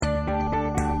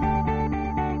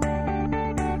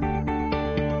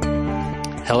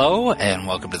Hello, and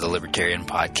welcome to the Libertarian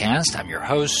Podcast. I'm your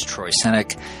host, Troy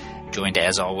Seneck, joined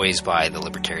as always by the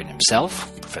Libertarian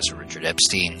himself, Professor Richard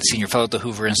Epstein, Senior Fellow at the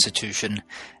Hoover Institution,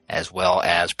 as well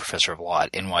as Professor of Law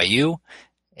at NYU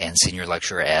and Senior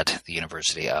Lecturer at the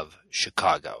University of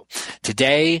Chicago.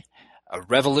 Today, a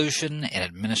revolution in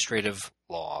administrative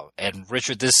law. And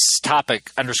Richard, this topic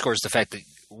underscores the fact that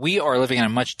we are living in a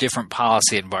much different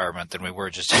policy environment than we were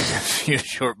just a few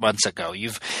short months ago.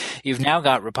 You've now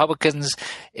got Republicans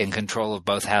in control of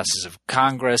both houses of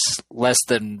Congress. Less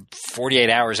than 48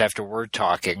 hours after we're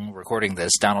recording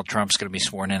this, Donald Trump's going to be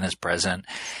sworn in as president.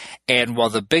 And while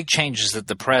the big changes that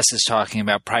the press is talking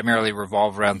about primarily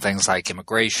revolve around things like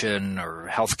immigration or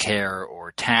healthcare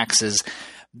or taxes,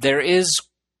 there is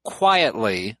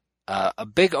quietly a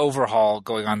big overhaul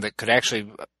going on that could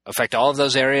actually affect all of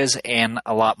those areas and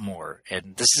a lot more.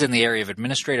 And this is in the area of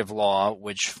administrative law,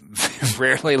 which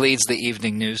rarely leads the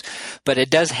evening news, but it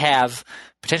does have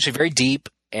potentially very deep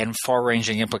and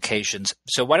far-ranging implications.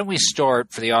 So why don't we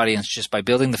start for the audience just by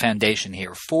building the foundation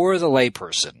here for the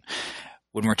layperson.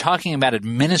 When we're talking about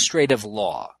administrative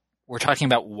law, we're talking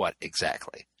about what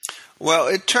exactly? Well,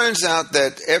 it turns out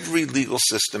that every legal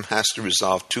system has to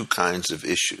resolve two kinds of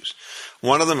issues.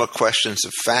 One of them are questions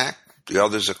of fact, the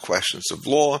others are questions of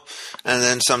law, and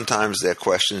then sometimes there are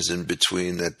questions in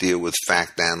between that deal with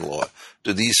fact and law.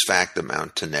 Do these facts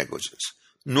amount to negligence?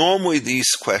 Normally,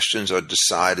 these questions are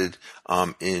decided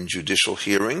in judicial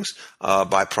hearings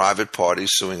by private parties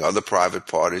suing other private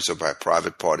parties or by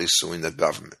private parties suing the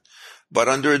government. But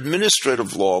under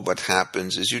administrative law, what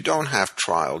happens is you don't have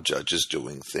trial judges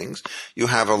doing things. You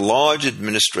have a large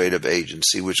administrative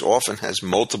agency which often has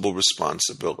multiple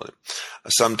responsibility.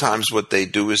 Sometimes what they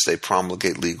do is they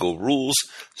promulgate legal rules.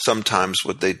 Sometimes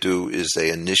what they do is they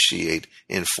initiate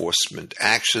enforcement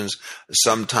actions.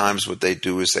 Sometimes what they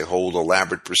do is they hold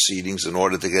elaborate proceedings in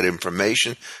order to get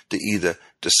information to either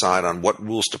decide on what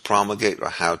rules to promulgate or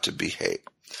how to behave.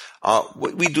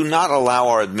 We do not allow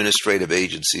our administrative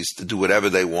agencies to do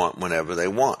whatever they want whenever they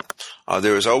want.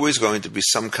 There is always going to be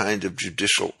some kind of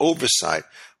judicial oversight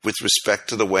with respect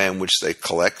to the way in which they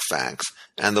collect facts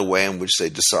and the way in which they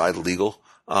decide legal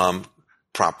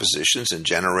propositions and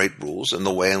generate rules and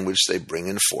the way in which they bring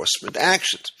enforcement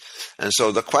actions. And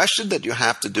so the question that you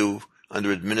have to do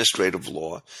under administrative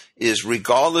law is,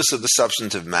 regardless of the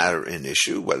substantive matter in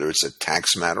issue, whether it's a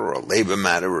tax matter or a labor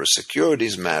matter or a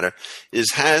securities matter,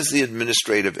 is has the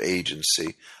administrative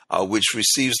agency, which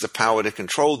receives the power to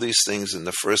control these things in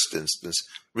the first instance,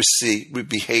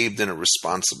 behaved in a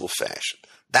responsible fashion.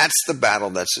 That's the battle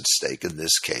that's at stake in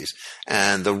this case.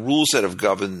 And the rules that have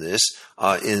governed this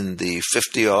in the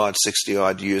 50-odd,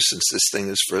 60-odd years since this thing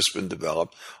has first been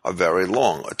developed are very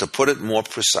long. To put it more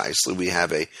precisely, we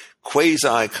have a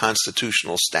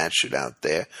quasi-constitutional statute out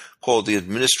there called the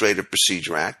Administrative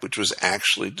Procedure Act, which was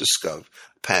actually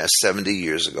passed 70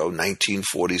 years ago,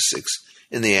 1946,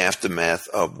 in the aftermath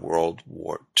of World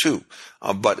War II.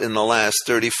 But in the last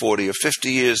 30, 40, or 50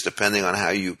 years, depending on how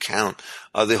you count,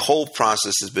 the whole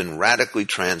process has been radically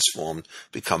transformed,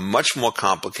 become much more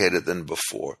complicated than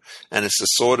before. And it's the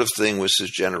sort of thing which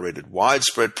has generated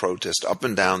widespread protest up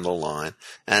and down the line.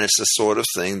 And it's the sort of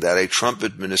thing that a Trump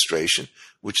administration,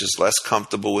 which is less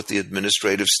comfortable with the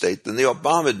administrative state than the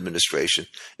Obama administration,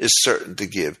 is certain to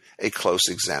give a close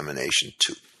examination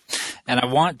to. And I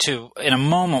want to, in a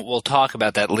moment, we'll talk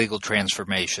about that legal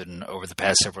transformation over the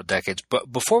past several decades.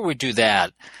 But before we do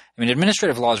that, I mean,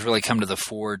 administrative law has really come to the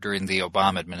fore during the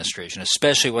Obama administration,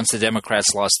 especially once the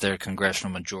Democrats lost their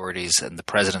congressional majorities and the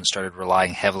president started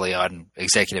relying heavily on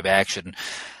executive action.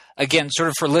 Again, sort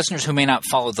of for listeners who may not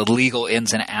follow the legal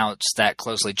ins and outs that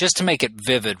closely, just to make it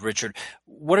vivid, Richard,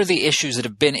 what are the issues that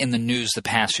have been in the news the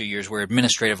past few years where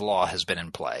administrative law has been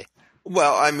in play?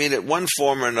 Well, I mean, at one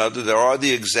form or another, there are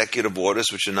the executive orders,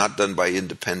 which are not done by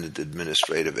independent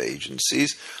administrative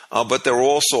agencies, but there are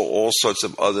also all sorts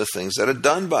of other things that are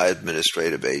done by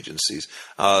administrative agencies.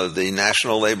 The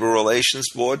National Labor Relations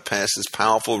Board passes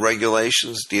powerful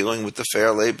regulations dealing with the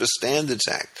Fair Labor Standards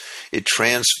Act. It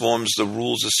transforms the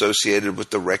rules associated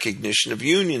with the recognition of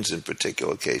unions in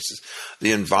particular cases.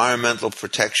 The Environmental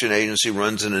Protection Agency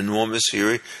runs an enormous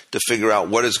hearing to figure out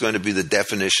what is going to be the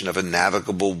definition of a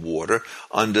navigable water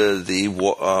under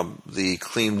the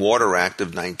Clean Water Act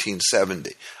of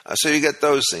 1970. So you get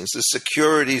those things. The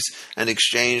Securities and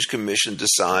Exchange Commission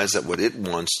decides that what it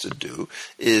wants to do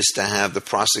is to have the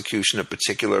prosecution of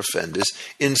particular offenders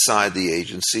inside the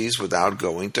agencies without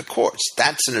going to courts.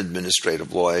 That's an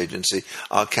administrative law agency.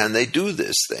 Can they do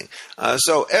this thing?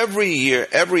 So every year,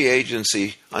 every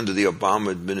agency under the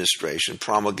Obama administration,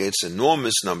 promulgates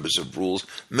enormous numbers of rules.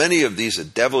 Many of these are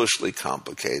devilishly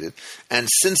complicated. And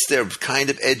since they're kind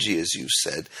of edgy, as you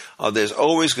said, there's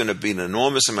always going to be an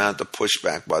enormous amount of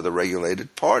pushback by the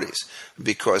regulated parties,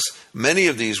 because many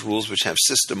of these rules, which have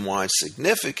system-wide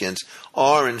significance,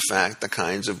 are in fact the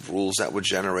kinds of rules that would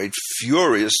generate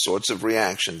furious sorts of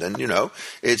reaction. Then,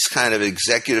 it's kind of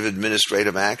executive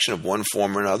administrative action of one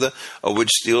form or another, which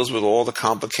deals with all the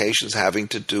complications having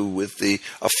to do with the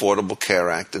Affordable Care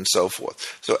Act and so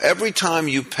forth. So every time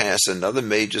you pass another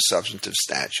major substantive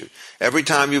statute, every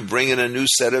time you bring in a new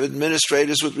set of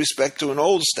administrators with respect to an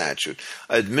old statute,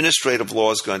 administrative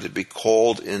law is going to be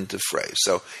called into fray.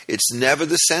 So it's never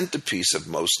the centerpiece of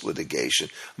most litigation,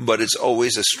 but it's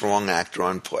always a strong actor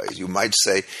on play. You might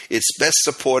say it's best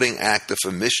supporting actor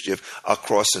for mischief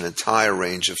across an entire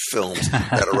range of films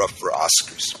that are up for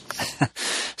Oscars.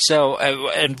 So,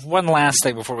 and one last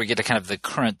thing before we get to kind of the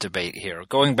current debate here,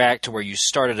 going back to where you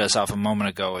started us off a moment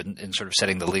ago in sort of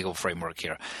setting the legal framework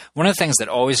here. One of the things that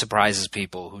always surprises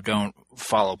people who don't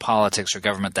follow politics or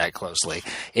government that closely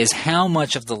is how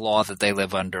much of the law that they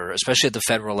live under, especially at the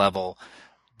federal level,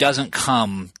 doesn't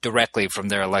come directly from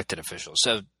their elected officials.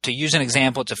 So to use an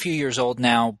example, it's a few years old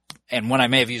now, and one I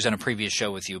may have used on a previous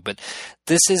show with you, but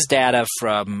this is data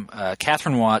from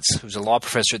Catherine Watts, who's a law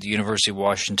professor at the University of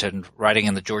Washington, writing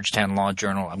in the Georgetown Law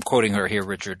Journal. I'm quoting her here,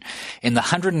 Richard. In the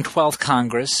 112th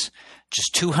Congress,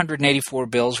 just 284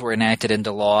 bills were enacted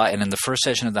into law, and in the first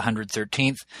session of the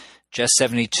 113th, just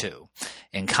 72.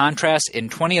 In contrast, in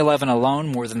 2011 alone,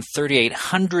 more than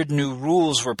 3,800 new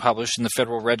rules were published in the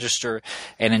Federal Register,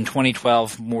 and in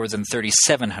 2012, more than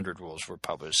 3,700 rules were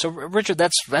published. So, Richard,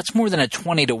 that's more than a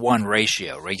 20-to-1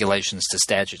 ratio, regulations to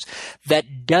statutes.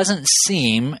 That doesn't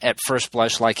seem, at first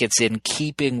blush, like it's in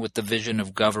keeping with the vision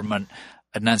of government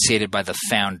enunciated by the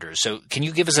founders. So can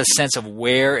you give us a sense of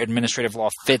where administrative law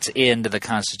fits into the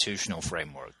constitutional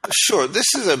framework? Sure. This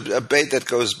is a debate that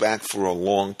goes back for a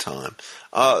long time.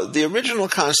 The original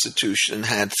Constitution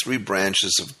had three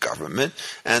branches of government,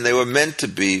 and they were meant to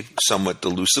be, somewhat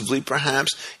delusively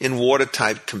perhaps, in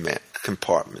watertight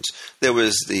compartments. There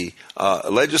was the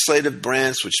legislative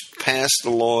branch, which passed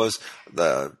the laws,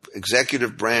 the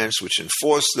executive branch, which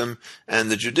enforced them, and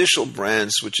the judicial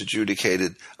branch, which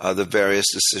adjudicated the various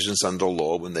decisions under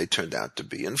law when they turned out to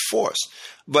be enforced.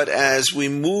 But as we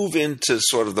move into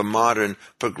sort of the modern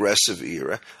progressive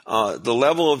era, the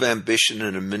level of ambition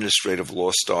in administrative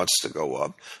law starts to go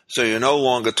up. So you're no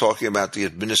longer talking about the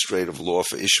administrative law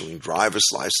for issuing driver's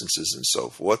licenses and so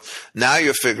forth. Now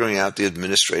you're figuring out the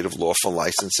administrative law for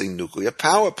licensing nuclear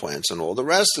power plants and all the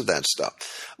rest of that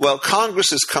stuff. Well,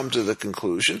 Congress has come to the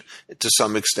conclusion, to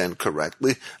some extent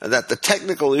correctly, that the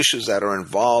technical issues that are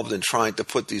involved in trying to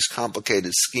put these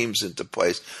complicated schemes into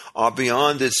place are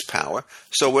beyond its power.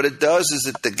 So what it does is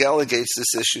it delegates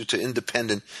this issue to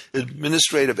independent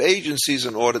administrative agencies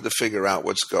in order to figure out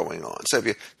what's going on. So if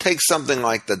you take something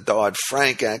like the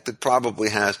Dodd-Frank Act, it probably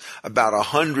has about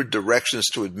 100 directions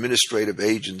to administrative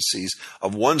agencies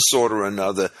of one sort or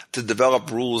another to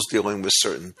develop rules dealing with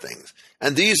certain things.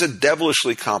 And these are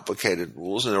devilishly complicated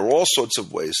rules, and there are all sorts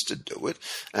of ways to do it.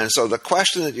 And so the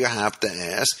question that you have to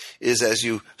ask is, as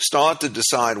you start to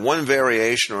decide one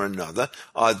variation or another,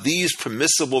 are these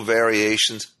permissible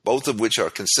variations, both of which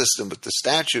are consistent with the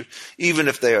statute, even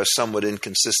if they are somewhat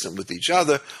inconsistent with each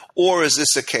other, or is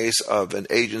this a case of an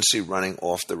agency running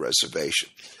off the reservation?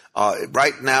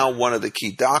 Right now, one of the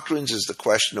key doctrines is the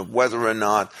question of whether or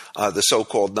not the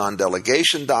so-called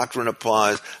non-delegation doctrine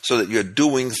applies, so that you're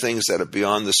doing things that are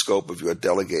beyond the scope of your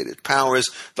delegated powers.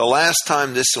 The last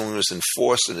time this one was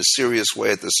enforced in a serious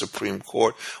way at the Supreme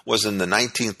Court was in the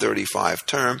 1935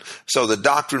 term. So the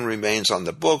doctrine remains on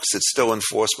the books. It's still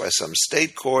enforced by some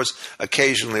state courts.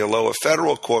 Occasionally, a lower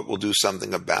federal court will do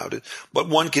something about it. But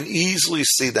one can easily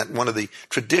see that one of the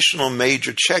traditional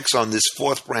major checks on this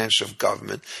fourth branch of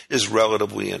government is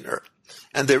relatively inert.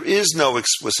 And there is no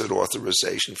explicit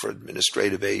authorization for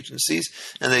administrative agencies,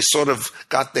 and they sort of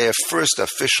got their first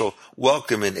official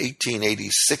welcome in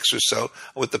 1886 or so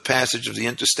with the passage of the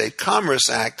Interstate Commerce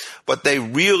Act, but they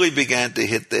really began to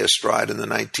hit their stride in the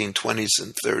 1920s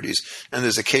and 30s. And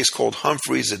there's a case called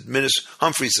Humphrey's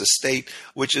Estate,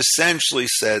 which essentially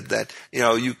said that,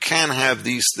 you can have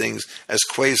these things as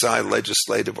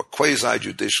quasi-legislative or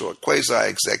quasi-judicial or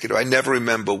quasi-executive. I never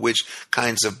remember which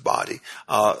kinds of body.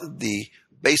 The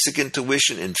basic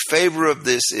intuition in favor of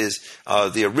this is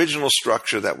the original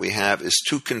structure that we have is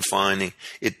too confining.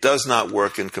 It does not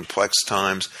work in complex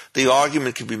times. The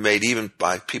argument can be made even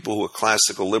by people who are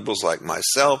classical liberals like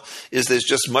myself, is there's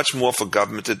just much more for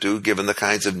government to do given the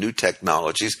kinds of new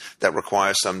technologies that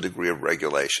require some degree of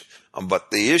regulation.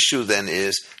 But the issue then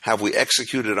is, have we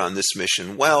executed on this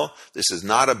mission well? This is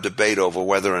not a debate over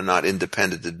whether or not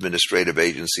independent administrative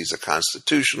agencies are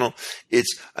constitutional.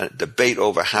 It's a debate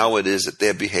over how it is that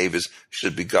their behaviors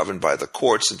should be governed by the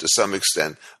courts and to some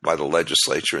extent by the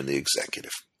legislature and the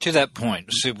executive. To that point,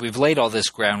 so we've laid all this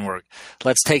groundwork.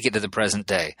 Let's take it to the present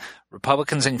day.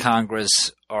 Republicans in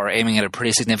Congress are aiming at a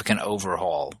pretty significant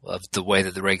overhaul of the way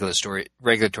that the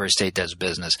regulatory state does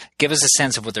business. Give us a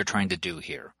sense of what they're trying to do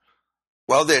here.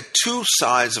 Well, there are two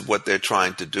sides of what they're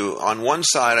trying to do. On one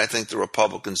side, I think the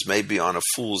Republicans may be on a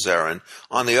fool's errand.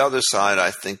 On the other side,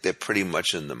 I think they're pretty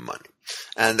much in the money.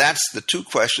 And that's the two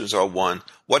questions are, one,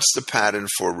 what's the pattern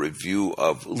for review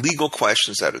of legal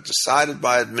questions that are decided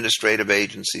by administrative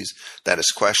agencies, that is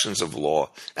questions of law,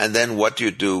 and then what do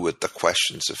you do with the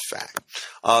questions of fact?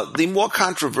 The more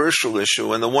controversial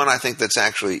issue, and the one I think that's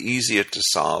actually easier to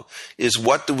solve, is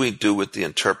what do we do with the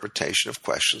interpretation of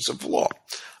questions of law?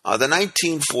 The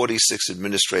 1946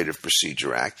 Administrative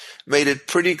Procedure Act made it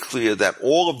pretty clear that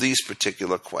all of these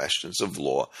particular questions of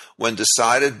law, when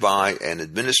decided by an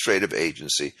administrative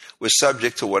agency, were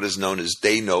subject to what is known as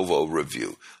de novo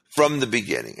review from the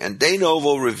beginning. And de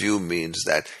novo review means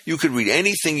that you could read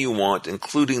anything you want,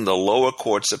 including the lower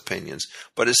court's opinions,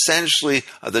 but essentially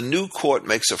the new court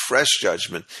makes a fresh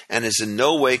judgment and is in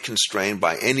no way constrained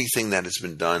by anything that has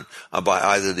been done by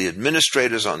either the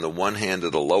administrators on the one hand or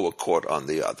the lower court on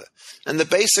the other. And the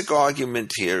basic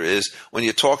argument here is, when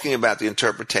you're talking about the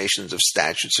interpretations of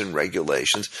statutes and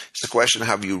regulations, it's the question of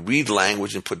how you read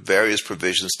language and put various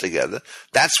provisions together.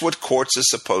 That's what courts are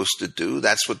supposed to do.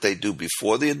 That's what they do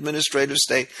before the administrative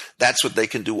state. That's what they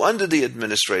can do under the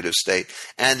administrative state.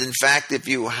 And in fact, if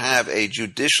you have a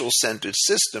judicial-centered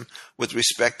system with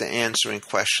respect to answering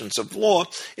questions of law,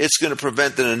 it's going to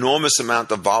prevent an enormous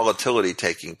amount of volatility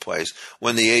taking place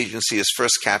when the agency is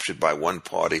first captured by one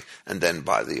party and then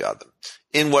by the other.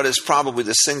 In what is probably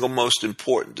the single most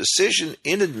important decision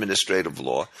in administrative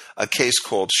law, a case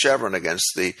called Chevron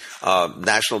against the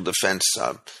National Defense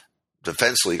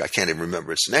League, I can't even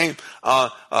remember its name,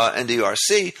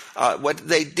 NDRC, what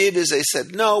they did is they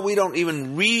said, no, we don't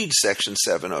even read Section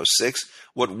 706.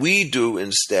 What we do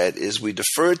instead is we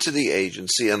defer to the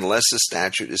agency unless the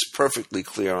statute is perfectly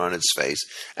clear on its face.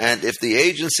 And if the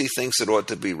agency thinks it ought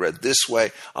to be read this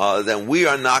way, then we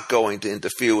are not going to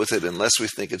interfere with it unless we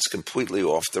think it's completely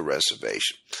off the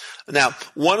reservation. Now,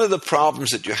 one of the problems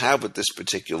that you have with this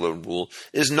particular rule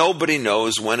is nobody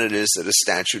knows when it is that a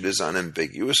statute is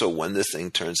unambiguous or when the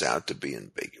thing turns out to be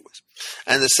ambiguous.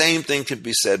 And the same thing can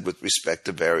be said with respect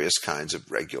to various kinds of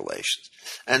regulations.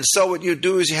 And so what you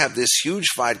do is you have this huge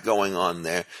fight going on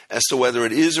there as to whether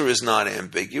it is or is not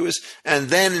ambiguous. And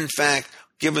then, in fact,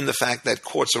 given the fact that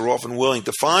courts are often willing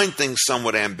to find things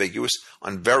somewhat ambiguous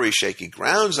on very shaky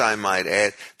grounds, I might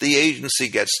add, the agency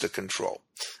gets to control.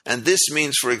 And this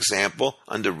means, for example,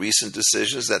 under recent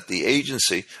decisions, that the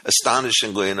agency,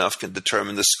 astonishingly enough, can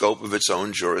determine the scope of its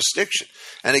own jurisdiction.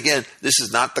 And again, this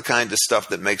is not the kind of stuff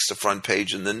that makes the front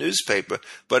page in the newspaper,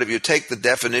 but if you take the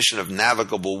definition of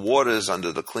navigable waters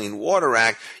under the Clean Water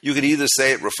Act, you could either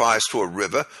say it refers to a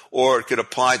river, or it could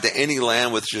apply to any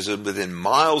land which is within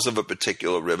miles of a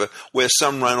particular river, where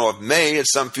some runoff may at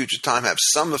some future time have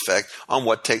some effect on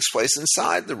what takes place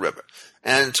inside the river.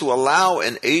 And to allow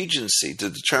an agency to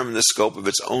determine the scope of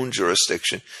its own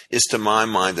jurisdiction is, to my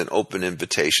mind, an open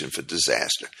invitation for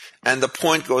disaster. And the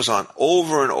point goes on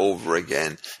over and over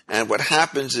again. And what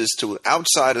happens is, to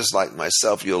outsiders like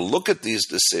myself, you'll look at these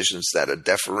decisions that are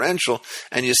deferential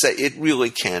and you say, it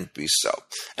really can't be so.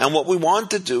 And what we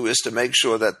want to do is to make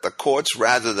sure that the courts,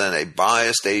 rather than a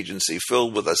biased agency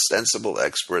filled with ostensible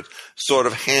experts, sort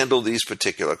of handle these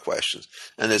particular questions.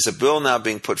 And there's a bill now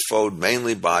being put forward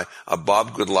mainly by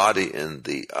Bob Goodlatte in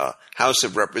the House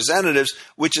of Representatives,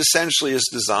 which essentially is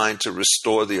designed to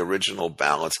restore the original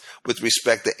balance with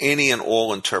respect to any and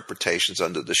all interpretations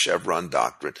under the Chevron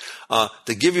doctrine.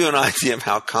 To give you an idea of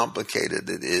how complicated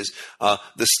it is,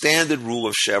 the standard rule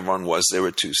of Chevron was there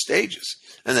were two stages.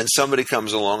 And then somebody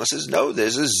comes along and says, no,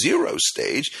 there's a zero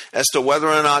stage as to whether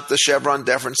or not the Chevron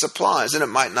deference applies. And it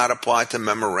might not apply to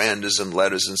memorandas and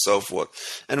letters and so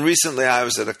forth. And recently I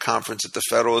was at a conference at the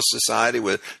Federalist Society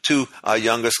where two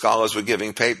younger scholars were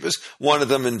giving papers. One of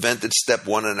them invented step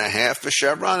 1.5 for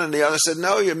Chevron, and the other said,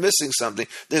 no, you're missing something.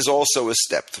 There's also a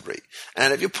step 3.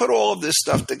 And if you put all of this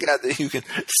stuff together, you can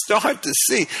start to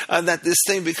see that this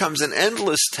thing becomes an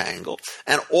endless tangle,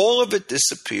 and all of it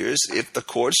disappears if the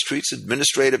courts treats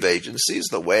administrative agencies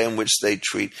the way in which they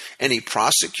treat any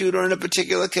prosecutor in a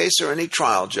particular case or any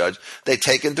trial judge. They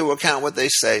take into account what they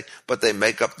say, but they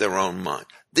make up their own mind.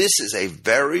 This is a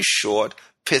very short,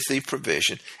 pithy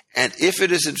provision, And if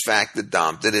it is in fact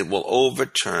adopted, it will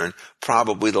overturn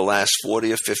probably the last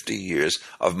 40 or 50 years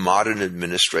of modern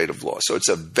administrative law. So it's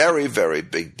a very, very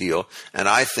big deal, and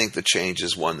I think the change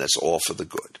is one that's all for the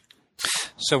good.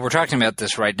 So we're talking about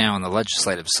this right now on the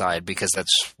legislative side because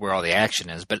that's where all the action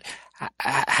is. But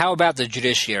how about the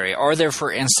judiciary? Are there,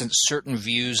 for instance, certain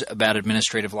views about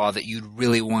administrative law that you'd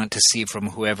really want to see from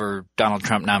whoever Donald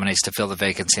Trump nominates to fill the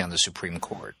vacancy on the Supreme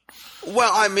Court?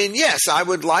 Well, I mean, yes, I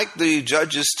would like the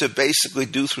judges to basically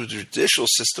do through the judicial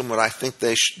system what I think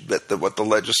what the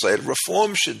legislative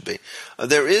reform should be.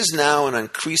 There is now an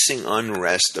increasing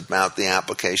unrest about the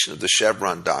application of the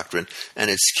Chevron doctrine and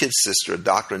its kid sister, a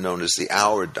doctrine known as the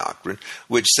Auer doctrine,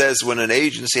 which says when an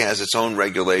agency has its own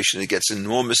regulation, it gets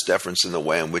enormous deference in the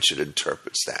way in which it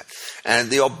interprets that.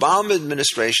 And the Obama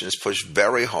administration has pushed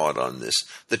very hard on this.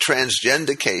 The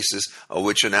transgender cases,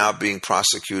 which are now being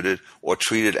prosecuted or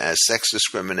treated as sex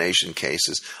discrimination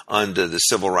cases under the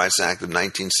Civil Rights Act of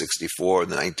 1964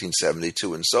 and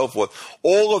 1972 and so forth.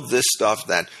 All of this stuff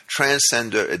that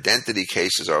transgender identity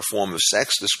cases are a form of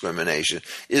sex discrimination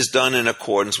is done in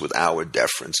accordance with our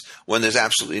deference, when there's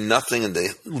absolutely nothing in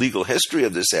the legal history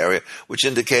of this area which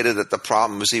indicated that the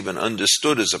problem was even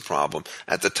understood as a problem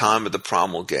at the time of the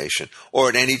promulgation or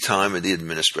at any time in the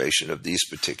administration of these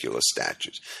particular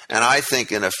statutes. And I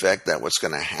think, in effect, that what's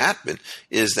going to happen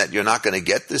is that you're not going to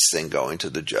get this thing going to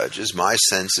the judges. My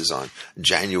sense is on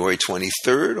January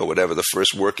 23rd or whatever the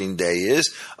first working day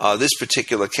is, this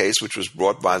particular case, which was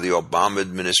brought by the Obama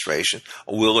administration,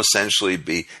 will essentially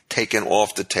be taken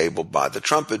off the table by the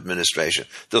Trump administration.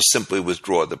 They'll simply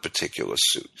withdraw the particular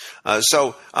suit.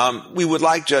 So we would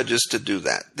like judges to do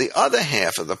that. The other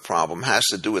half of the problem has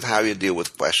to do with how you deal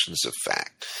with questions of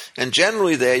fact. And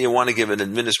generally there you want to give an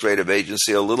administrative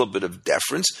agency a little bit of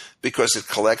deference because it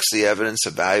collects the evidence,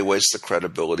 evaluates the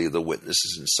credibility of the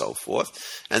witnesses and so forth.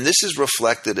 And this is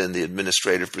reflected in the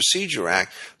Administrative Procedure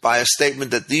Act by a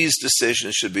statement that these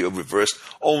decisions should be reversed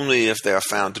only if they are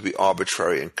found to be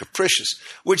arbitrary and capricious,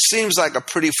 which seems like a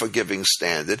pretty forgiving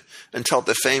standard until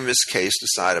the famous case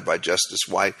decided by Justice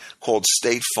White called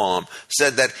State Farm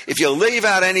said that if you leave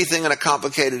out anything in a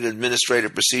complicated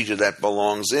administrative procedure that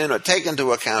belongs in or take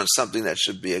into account something that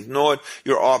should be ignored,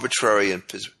 you're arbitrary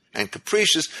and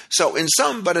capricious. So in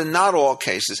some, but in not all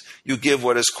cases, you give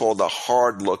what is called a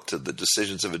hard look to the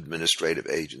decisions of administrative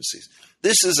agencies.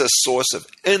 This is a source of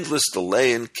endless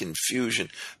delay and confusion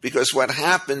because what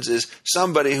happens is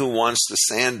somebody who wants to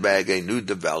sandbag a new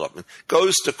development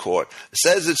goes to court,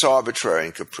 says it's arbitrary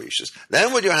and capricious.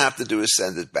 Then what you have to do is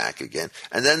send it back again.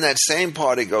 And then that same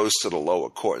party goes to the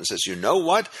lower court and says, you know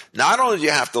what? Not only do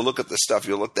you have to look at the stuff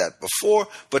you looked at before,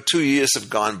 but 2 years have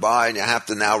gone by and you have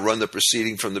to now run the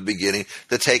proceeding from the beginning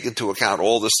to take into account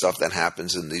all the stuff that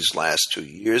happens in these last 2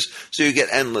 years. So you get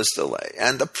endless delay.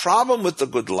 And the problem with the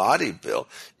Goodlatte bill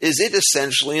is it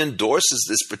essentially endorses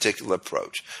this particular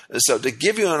approach. And so to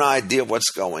give you an idea of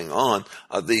what's going on,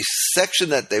 the section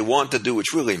that they want to do,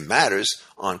 which really matters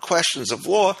on questions of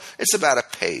law, it's about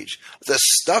a page. The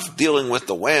stuff dealing with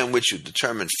the way in which you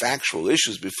determine factual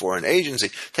issues before an agency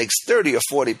takes 30 or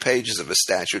 40 pages of a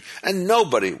statute, and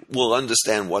nobody will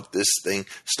understand what this thing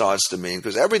starts to mean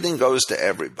because everything goes to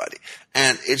everybody.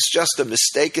 And it's just a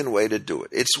mistaken way to do it.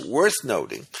 It's worth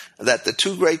noting that the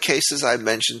two great cases I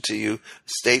mentioned to you,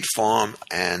 State Farm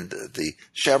and the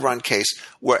Chevron case,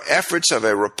 were efforts of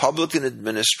a Republican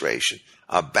administration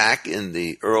back in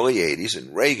the early 80s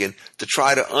in Reagan to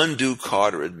try to undo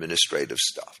Carter administrative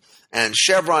stuff. And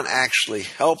Chevron actually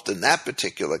helped in that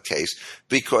particular case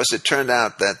because it turned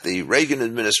out that the Reagan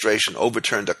administration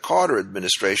overturned a Carter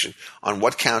administration on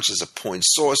what counts as a point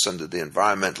source under the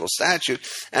environmental statute,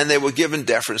 and they were given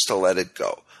deference to let it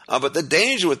go. But the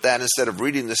danger with that, instead of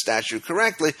reading the statute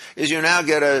correctly, is you now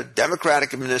get a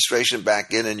Democratic administration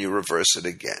back in and you reverse it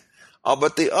again.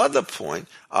 But the other point,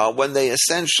 when they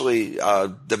essentially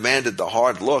demanded the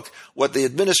hard look, what the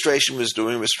administration was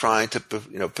doing was trying to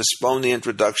postpone the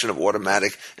introduction of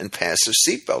automatic and passive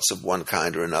seatbelts of one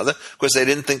kind or another because they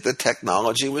didn't think the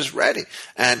technology was ready.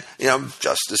 And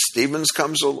Justice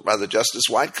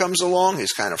White comes along.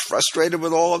 He's kind of frustrated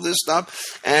with all of this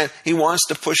stuff, and he wants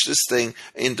to push this thing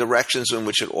in directions in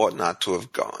which it ought not to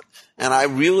have gone. And I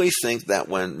really think that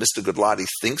when Mr. Goodlatte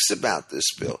thinks about this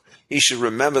bill, he should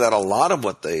remember that a lot of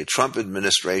what the Trump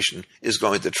administration is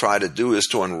going to try to do is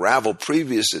to unravel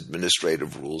previous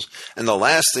administrative rules. And the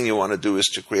last thing you want to do is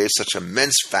to create such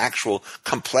immense factual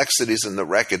complexities in the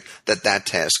record that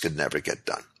task could never get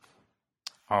done.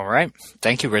 All right.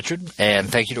 Thank you, Richard. And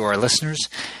thank you to our listeners.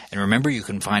 And remember, you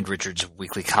can find Richard's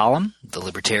weekly column, The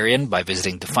Libertarian, by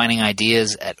visiting Defining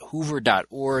Ideas at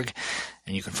hoover.org.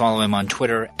 And you can follow him on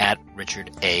Twitter at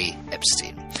Richard A.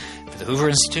 Epstein. the Hoover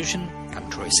Institution, I'm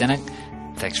Troy Senek.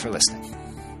 Thanks for listening.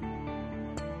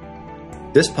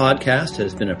 This podcast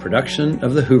has been a production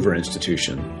of the Hoover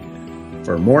Institution.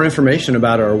 For more information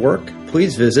about our work,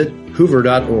 please visit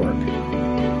hoover.org.